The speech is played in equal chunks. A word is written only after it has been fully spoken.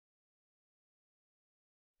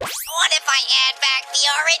I add back the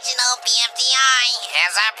original BMTI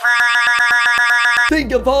as a pro.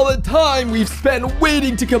 Think of all the time we've spent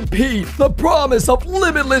waiting to compete. The promise of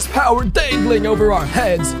limitless power dangling over our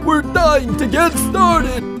heads. We're dying to get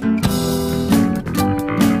started.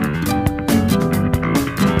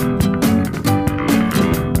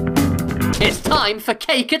 It's time for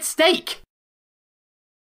cake at stake!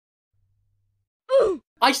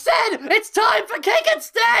 I said it's time for cake at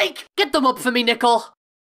stake! Get them up for me, Nickel.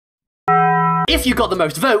 If you got the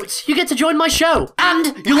most votes, you get to join my show.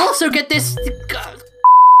 And you'll also get this...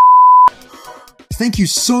 Thank you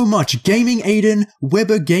so much, Gaming Aiden,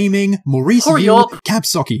 Weber Gaming, Maurice Hurry Veal, up.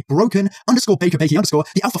 Cabsocky, Broken, _Baker Bakey, _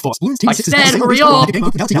 the Alpha Force, Balloons Team I 6 said hurry up!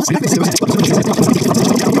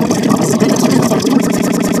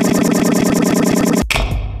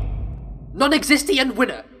 Non-existent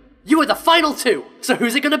winner. You are the final two. So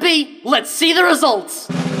who's it gonna be? Let's see the results.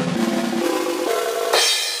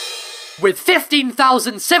 With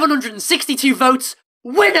 15,762 votes,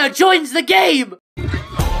 winner joins the game!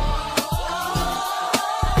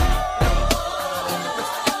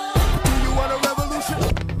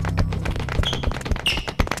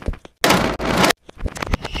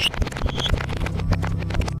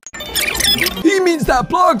 He means that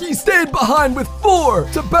Bloggy stayed behind with 4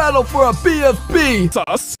 to battle for a BFB.